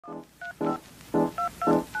Hi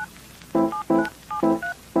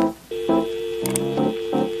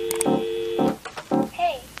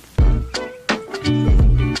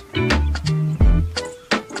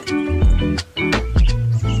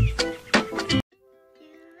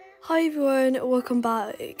everyone, welcome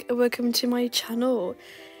back, welcome to my channel.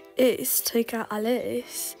 It's Toca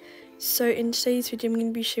Alice. So in today's video I'm going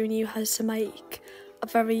to be showing you how to make a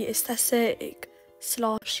very aesthetic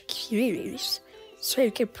 / cute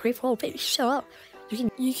Toca profile picture.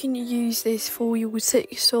 You can use this for your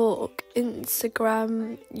TikTok,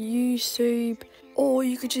 Instagram, YouTube, or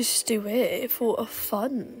you could just do it for a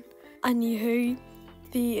fun. Anywho,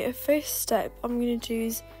 the first step I'm going to do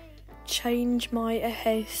is change my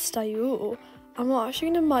hairstyle. I'm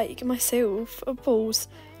actually going to make myself a balls.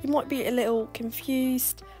 You might be a little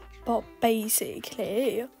confused, but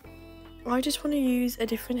basically I just want to use a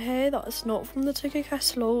different hair that's not from the Toca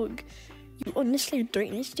catalogue. You honestly don't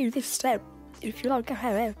need to do this step. If you like a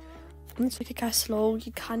hair from the Toca catalogue,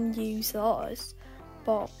 you can use that,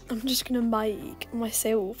 but I'm just going to make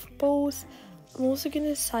myself balls. I'm also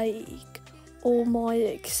going to take all my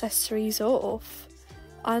accessories off,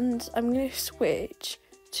 and I'm going to switch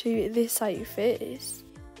to this outfit.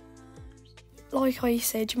 Like I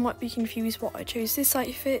said, you might be confused why I chose this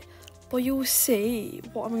outfit, but you'll see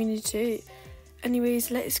what I'm going to do. Anyways,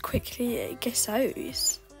 let's quickly get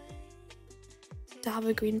out. To have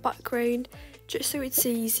a green background, just so it's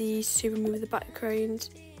easy to remove the background.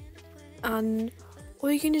 And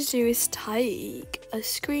all you're going to do is take a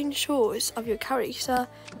screenshot of your character.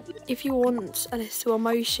 If you want a little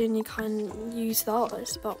emotion, you can use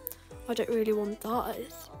that, but I don't really want that.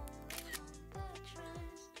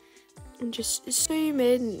 And just zoom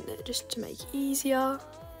in just to make it easier.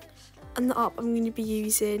 And the app I'm going to be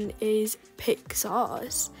using is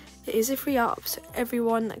Pixar. It is a free app, so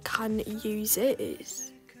everyone can use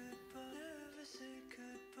it.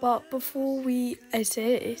 But before we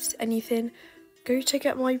edit anything, go check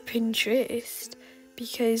out my Pinterest,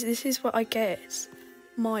 because this is where I get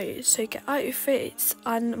my Toca outfits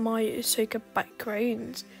and my Toca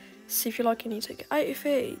background. So if you like any Toca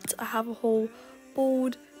outfits, I have a whole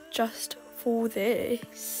board just for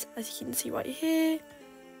this, as you can see right here.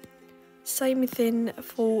 Same thing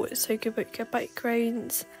for Toca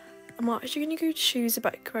backgrounds. I'm actually going to go choose a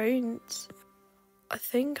background. I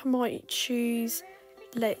think I might choose,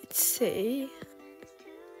 let's see,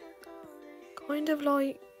 kind of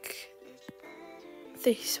like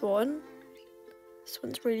this one. This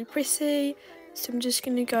one's really pretty, so I'm just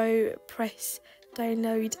going to go press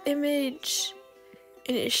download image,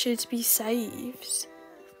 and it should be saved.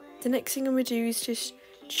 The next thing I'm going to do is just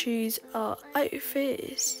choose our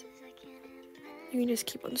outfits. You can just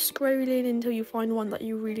keep on scrolling until you find one that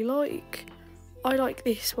you really like. I like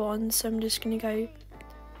this one, so I'm just going to go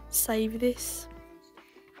save this.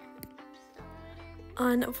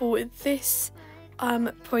 And for this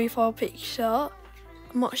profile picture,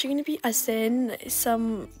 I'm actually going to be adding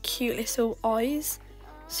some cute little eyes.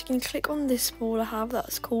 So you can click on this ball I have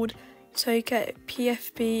that's called Toca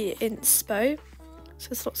PFB Inspo. So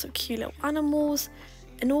there's lots of cute little animals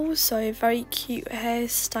and also very cute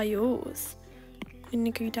hairstyles. I'm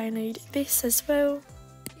going to go download this as well.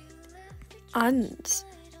 And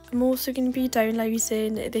I'm also going to be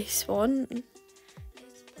downloading this one.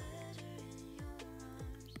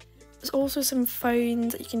 There's also some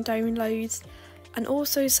phones that you can download, and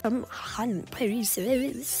also some hand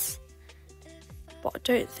poses. But I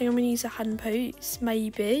don't think I'm going to use a hand pose,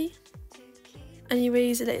 maybe.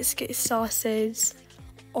 Anyways, let's get started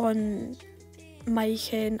on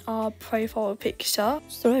making our profile picture.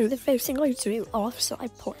 So the first thing I do after I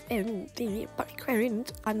put in the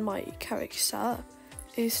background and my character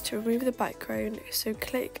is to remove the background. So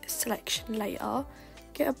click selection layer,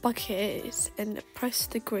 get a bucket and press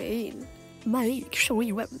the green. Make sure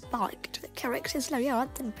you went back to the characters layer,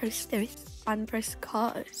 then press this and press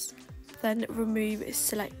cut. Then remove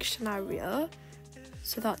selection area.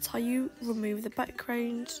 So that's how you remove the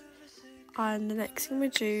background. And the next thing we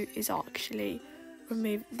do is actually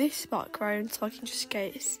remove this background so I can just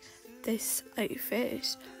get this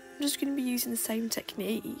outfit. I'm just going to be using the same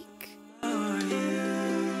technique. Then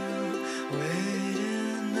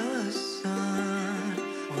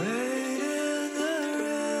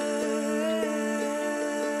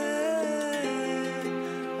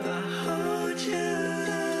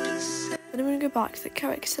I'm going to go back to the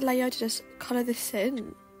character layer to just colour this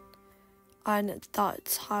in. And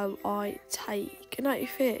that's how I take an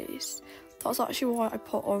outfit. That's actually why I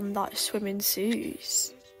put on that swimming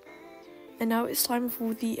suit. And now it's time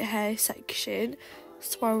for the hair section.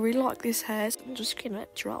 So I really like this hair, so I'm just going to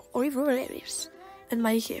draw over it. and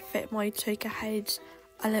make it fit my toca head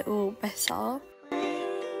a little better.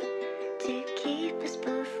 To keep us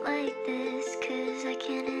both like this, 'cause I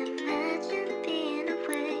can't imagine being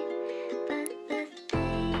away. But the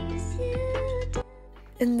things you do.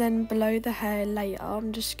 And then below the hair layer,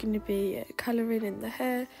 I'm just going to be colouring in the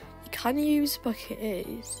hair. You can use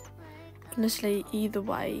buckets. Honestly, either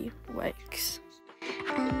way works.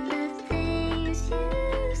 And the things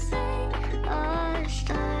you say are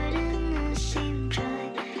starting to seem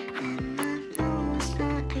dry. And I know it's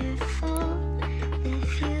not your fault.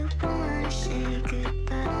 If you wanna say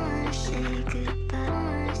goodbye, wanna say goodbye,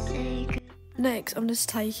 wanna say goodbye. Next, I'm just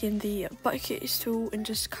taking the buckets tool and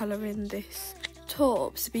just colouring this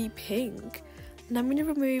top to be pink. And I'm going to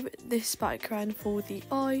remove this background for the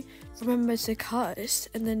eye. Remember to cut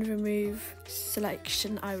and then remove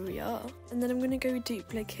selection area. And then I'm going to go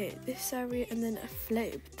duplicate this area and then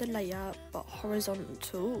flip the layer but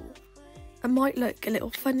horizontal. It might look a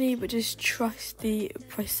little funny, but just trust the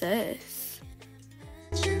process.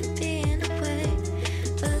 Being away,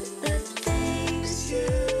 but the things you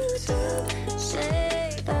do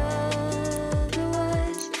say otherwise,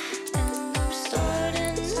 and I'm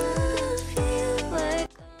starting to feel like.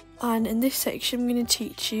 And in this section, I'm going to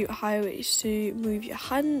teach you how it's to move your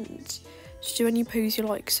hands to do any pose you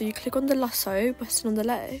like. So you click on the lasso button on the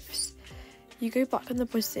left, you go back on the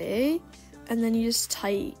body, and then you just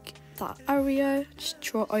take that area, just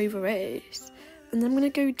draw over it. And then I'm going to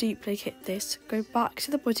go duplicate this, go back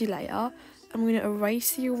to the body layer. I'm going to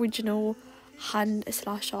erase the original hand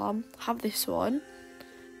 / arm, have this one.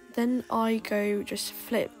 Then I go just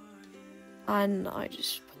flip and I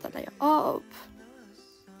just put that layer up.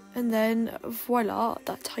 And then voila,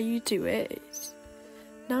 that's how you do it.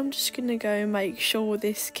 Now I'm just going to go make sure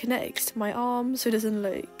this connects to my arm so it doesn't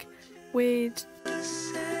look weird.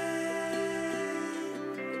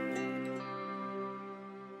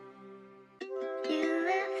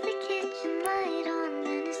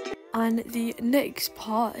 And the next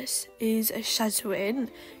part is a shadowing.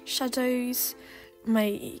 Shadows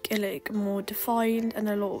make it look more defined and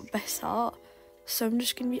a lot better. So I'm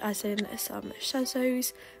just going to be adding some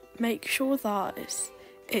shadows. Make sure that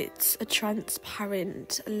it's a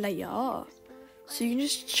transparent layer. So you can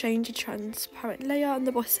just change the transparent layer on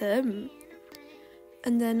the bottom.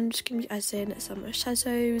 And then I'm just going to be adding some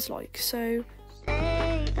shadows like so.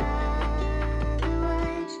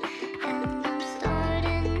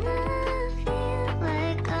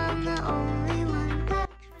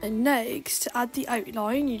 And next, to add the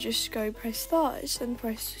outline, you just go press that and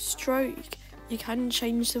press stroke. You can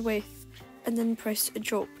change the width and then press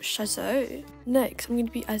drop shadow. Next, I'm going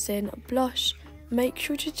to be adding a blush. Make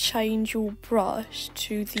sure to change your brush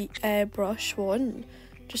to the airbrush one,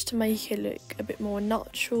 just to make it look a bit more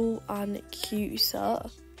natural and cuter.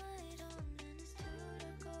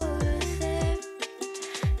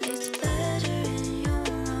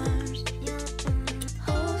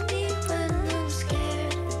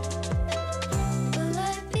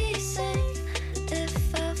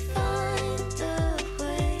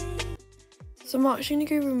 So I'm actually going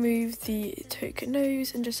to go remove the toca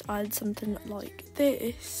nose and just add something like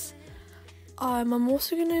this. I'm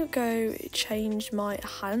also going to go change my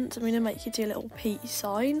hands. I'm going to make you do a little peace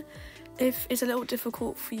sign. If it's a little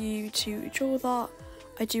difficult for you to draw that,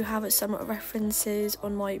 I do have some references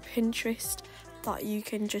on my Pinterest that you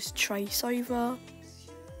can just trace over.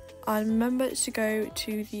 And remember to go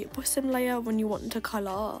to the bottom layer when you want to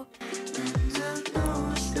colour.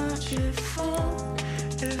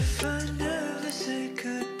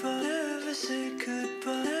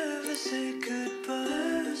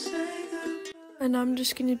 And I'm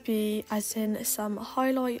just going to be adding some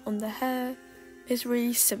highlight on the hair. It's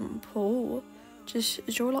really simple. Just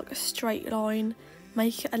draw like a straight line,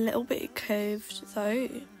 make it a little bit curved though.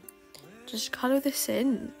 Just colour this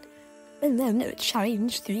in. And then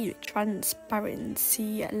change the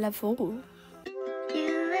transparency level.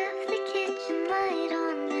 You left the kitchen light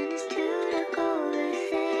on and it's 2 to go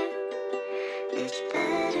there. It's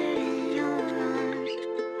better in your arms.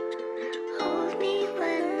 Hold me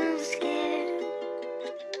when I'm scared.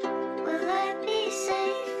 Will I be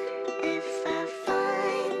safe if I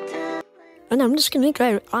find a... And I'm just going to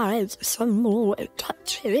go add some more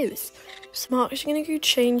touches. So I'm actually going to go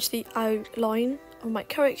change the outline of my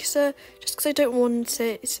character, just because I don't want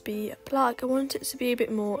it to be black. I want it to be a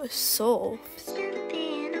bit more soft.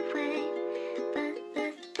 Being away, but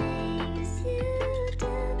the things you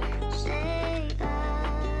do say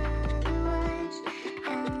otherwise,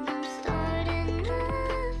 and I'm starting to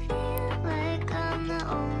feel like I'm the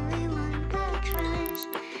only one that tries,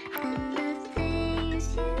 and the things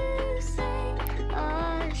you say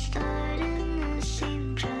are starting to seem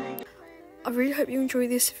I really hope you enjoy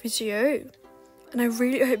this video, and I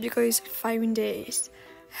really hope you guys found it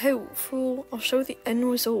helpful. I'll show the end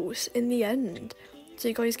results in the end, so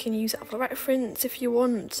you guys can use it for reference if you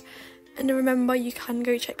want. And remember, you can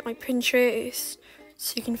go check my Pinterest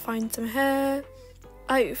so you can find some hair,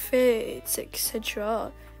 outfits,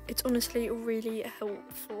 etc. It's honestly really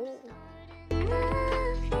helpful.